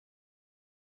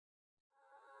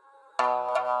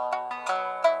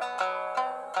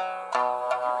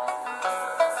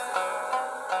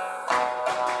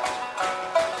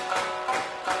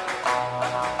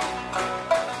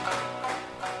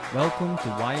Welcome to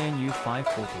YNU 5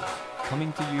 Photos,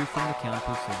 coming to you from the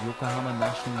campus of Yokohama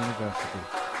National University,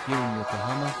 here in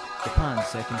Yokohama, Japan's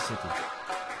second city.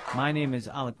 My name is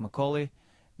Alec Macaulay.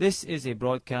 This is a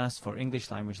broadcast for English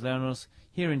language learners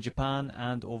here in Japan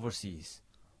and overseas.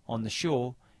 On the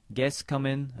show, guests come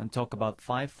in and talk about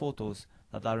 5 photos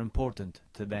that are important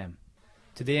to them.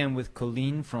 Today I'm with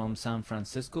Colleen from San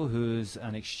Francisco, who's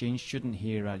an exchange student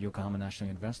here at Yokohama National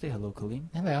University. Hello, Colleen.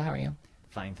 Hello, how are you?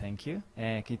 Fine, thank you.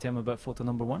 Can you tell me about photo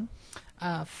number 1?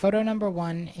 Photo number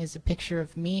 1 is a picture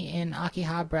of me in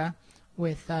Akihabara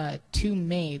with 2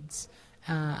 maids.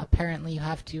 Apparently you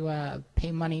have to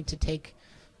pay money to take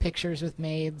pictures with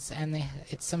maids, and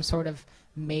it's some sort of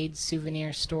maid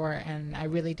souvenir store, and I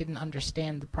really didn't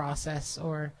understand the process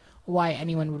or why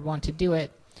anyone would want to do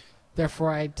it.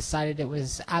 Therefore, I decided it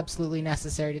was absolutely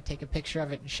necessary to take a picture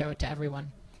of it and show it to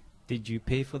everyone. Did you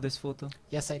pay for this photo?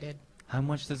 Yes, I did. How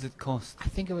much does it cost? I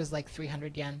think it was like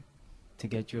 300 yen. To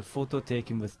get your photo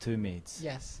taken with 2 maids?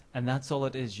 Yes. And that's all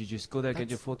it is? You just go there, get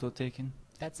your photo taken?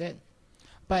 That's it.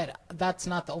 But that's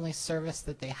not the only service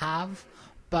that they have.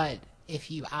 But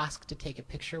if you ask to take a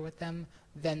picture with them,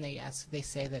 then they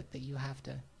say that you have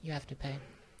to pay.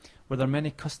 Were there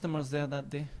many customers there that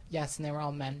day? Yes, and they were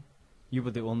all men. You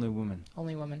were the only woman?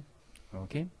 Only woman.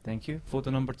 Okay, thank you.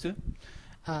 Photo number 2?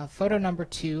 Photo number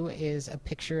 2 is a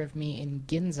picture of me in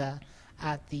Ginza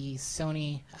at the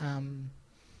Sony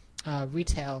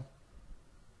retail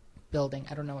building.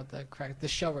 I don't know what the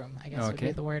showroom, I guess would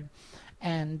be the word.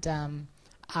 And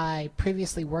I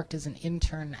previously worked as an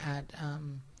intern at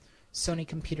Sony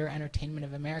Computer Entertainment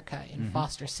of America in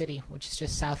Foster City, which is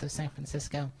just south of San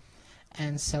Francisco.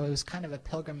 And so it was kind of a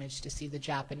pilgrimage to see the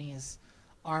Japanese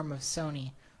arm of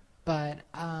Sony. But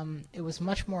it was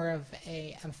much more of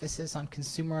a emphasis on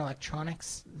consumer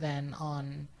electronics than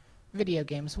on video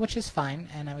games, which is fine,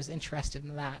 and I was interested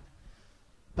in that.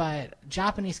 But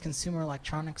Japanese consumer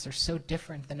electronics are so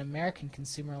different than American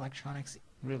consumer electronics.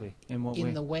 Really? In what way?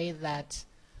 In the way that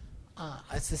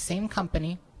it's the same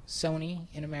company, Sony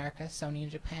in America, Sony in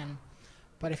Japan.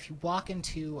 But if you walk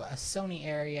into a Sony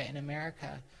area in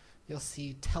America, you'll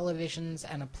see televisions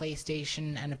and a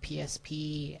PlayStation and a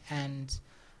PSP, and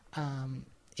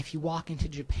if you walk into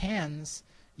Japan's,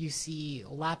 you see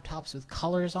laptops with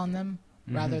colors on them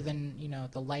rather than,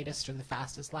 the lightest or the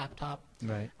fastest laptop.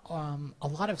 Right. A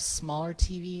lot of smaller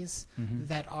TVs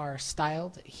that are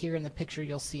styled. Here in the picture,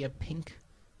 you'll see a pink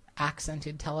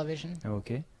accented television.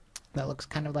 Okay. That looks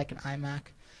kind of like an iMac.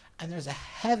 And there's a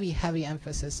heavy, heavy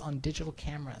emphasis on digital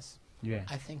cameras. Yeah.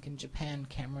 I think in Japan,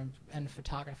 camera and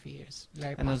photography is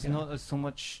very popular. And there's not so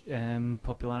much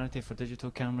popularity for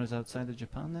digital cameras outside of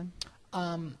Japan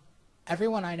then?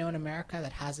 Everyone I know in America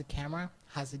that has a camera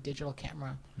has a digital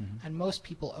camera. And most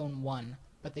people own one,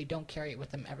 but they don't carry it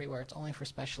with them everywhere. It's only for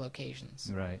special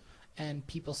occasions. Right. And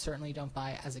people certainly don't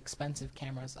buy as expensive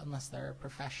cameras unless they're a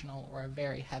professional or a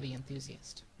very heavy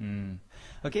enthusiast.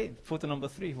 Okay, photo number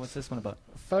 3. What's this one about?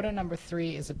 Photo number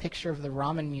 3 is a picture of the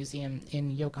Ramen Museum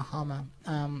in Yokohama.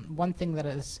 One thing that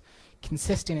is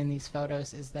consistent in these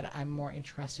photos is that I'm more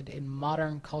interested in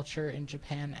modern culture in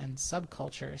Japan and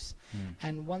subcultures.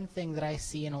 And one thing that I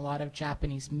see in a lot of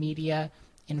Japanese media,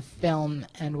 in film,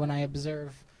 and when I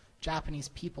observe Japanese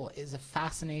people is a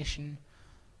fascination,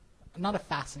 not a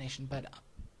fascination, but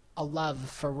a love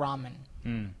for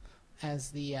ramen as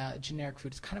the generic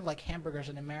food. It's kind of like hamburgers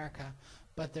in America,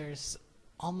 but there's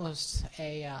almost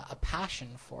a passion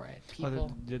for it.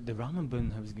 People, the ramen boom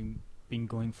has been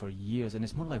going for years, and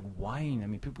it's more like wine. I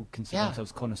mean, people consider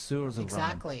themselves connoisseurs of ramen.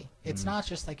 Exactly. It's not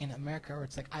just like in America where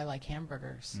it's like, I like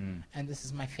hamburgers, and this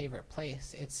is my favorite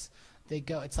place. It's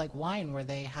like wine where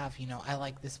they have, I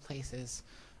like this place's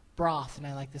broth, and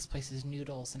I like this place's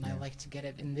noodles, and I like to get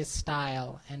it in this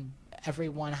style, and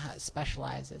everyone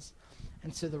specializes.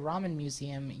 And so the ramen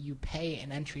museum, you pay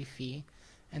an entry fee,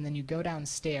 and then you go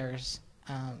downstairs.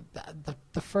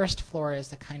 The first floor is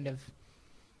the kind of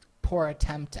poor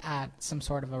attempt at some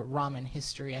sort of a ramen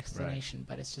history explanation,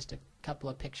 but it's just a couple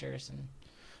of pictures and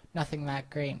nothing that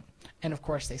great. And of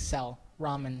course they sell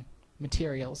ramen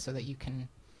materials so that you can,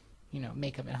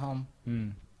 make them at home.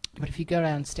 But if you go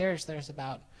downstairs, there's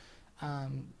about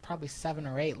probably 7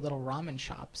 or 8 little ramen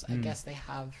shops. I guess they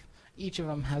have, each of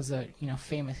them has a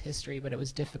famous history, but it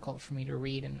was difficult for me to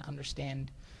read and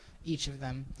understand each of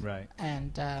them. Right.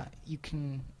 And you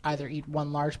can either eat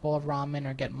one large bowl of ramen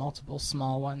or get multiple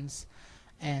small ones.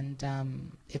 And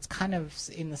it's kind of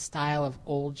in the style of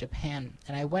old Japan.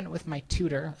 And I went with my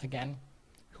tutor, again,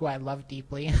 who I love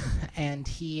deeply, and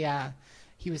he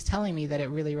was telling me that it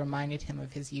really reminded him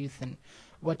of his youth and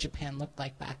what Japan looked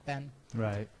like back then.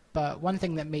 Right. But one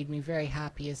thing that made me very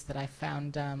happy is that I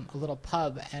found a little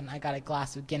pub and I got a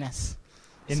glass of Guinness.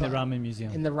 In the ramen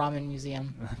museum. In the ramen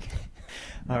museum. Okay.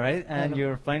 All right. And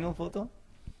your final photo?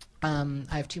 I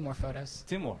have 2 more photos.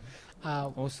 2 more.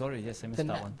 Oh, sorry. Yes, I missed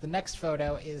that one. The next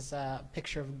photo is a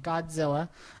picture of Godzilla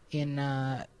in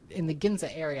the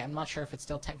Ginza area. I'm not sure if it's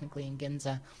still technically in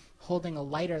Ginza, holding a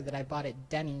lighter that I bought at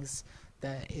Denny's.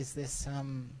 That is this.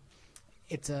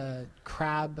 It's a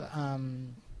crab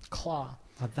claw.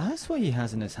 Oh, that's what he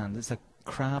has in his hand. It's a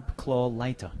crab claw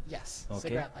lighter. Yes, okay.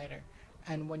 Cigarette lighter.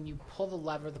 And when you pull the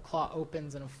lever, the claw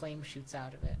opens and a flame shoots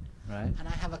out of it. Right. And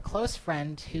I have a close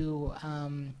friend who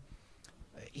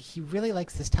he really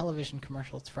likes this television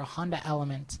commercial. It's for a Honda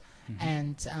Element,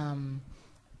 and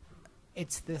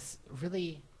it's this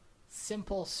really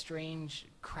simple, strange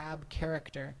crab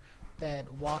character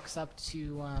that walks up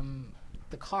to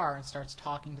the car and starts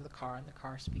talking to the car, and the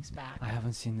car speaks back. I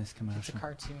haven't seen this commercial. It's a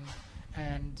cartoon,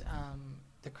 and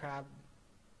the crab,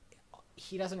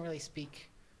 he doesn't really speak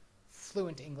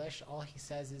fluent English. All he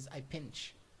says is "I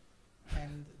pinch,"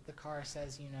 and the car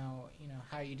says, you know,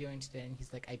 how are you doing today? And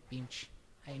he's like, "I pinch.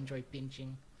 I enjoy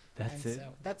pinching." That's and it.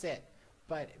 So that's it.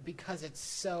 But because it's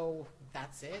so,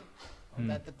 that's it.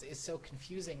 That is so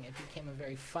confusing. It became a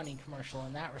very funny commercial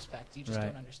in that respect. You just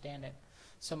don't understand it.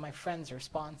 So my friend's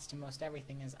response to most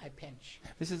everything is "I pinch."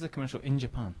 This is a commercial in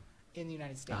Japan. In the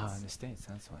United States. Ah, in the States,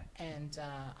 that's why. And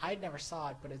I never saw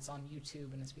it, but it's on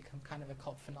YouTube, and it's become kind of a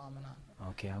cult phenomenon.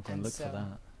 Okay, I'll go and look for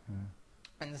that.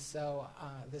 And so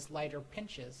this lighter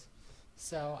pinches.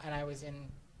 So, and I was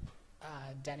in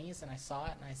Denny's, and I saw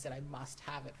it, and I said I must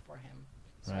have it for him.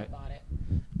 So I bought it.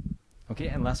 Okay,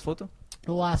 and last photo?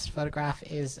 The last photograph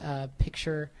is a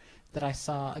picture that I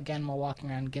saw, again, while walking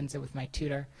around Ginza with my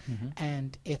tutor.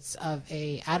 And it's of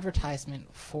a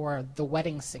advertisement for The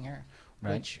Wedding Singer,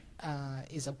 which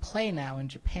is a play now in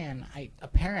Japan,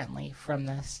 apparently, from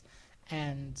this.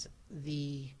 And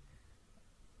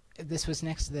this was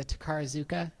next to the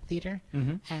Takarazuka Theater.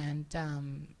 And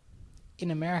in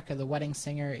America, The Wedding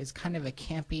Singer is kind of a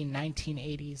campy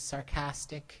 1980s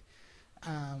sarcastic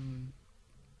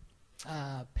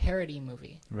parody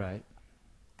movie. Right.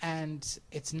 And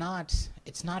it's not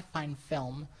fine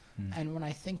film. And when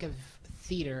I think of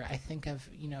theater, I think of,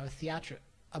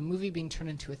 a movie being turned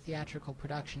into a theatrical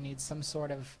production needs some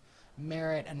sort of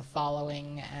merit and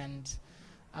following, and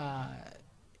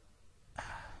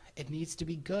it needs to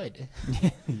be good.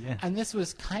 Yeah. And this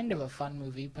was kind of a fun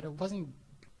movie, but it wasn't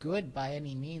good by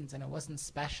any means, and it wasn't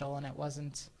special, and it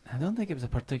wasn't... I don't think it was a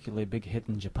particularly big hit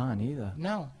in Japan either.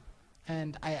 No.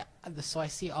 And so I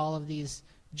see all of these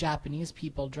Japanese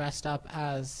people dressed up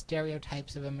as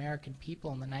stereotypes of American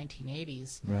people in the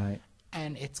 1980s. Right.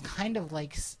 And it's kind of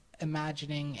like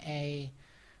imagining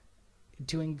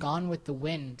doing Gone with the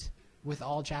Wind with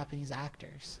all Japanese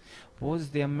actors.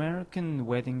 Was the American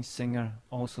Wedding Singer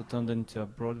also turned into a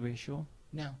Broadway show?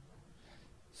 No.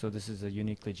 So this is a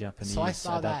uniquely Japanese So I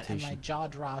saw adaptation. that and my jaw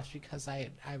dropped because I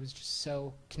was just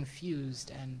so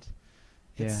confused, and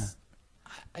it's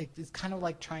kind of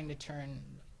like trying to turn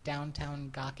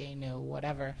Downtown Gake no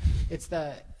whatever. It's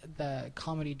the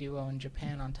comedy duo in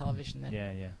Japan on television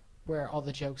that where all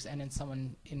the jokes end in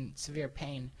someone in severe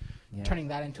pain, turning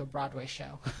that into a Broadway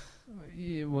show.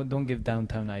 Well, don't give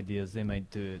Downtown ideas. They might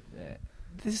do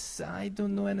it. I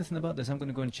don't know anything about this. I'm going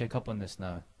to go and check up on this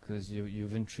now because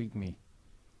you've intrigued me.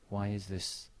 Why is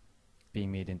this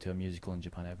being made into a musical in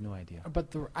Japan? I have no idea.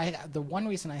 But the one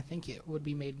reason I think it would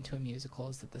be made into a musical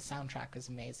is that the soundtrack is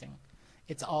amazing.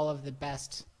 It's all of the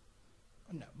best,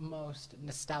 most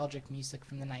nostalgic music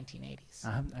from the 1980s.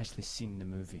 I haven't actually seen the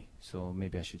movie, so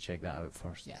maybe I should check that out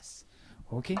first. Yes.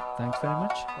 Okay, thanks very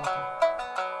much.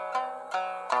 Welcome.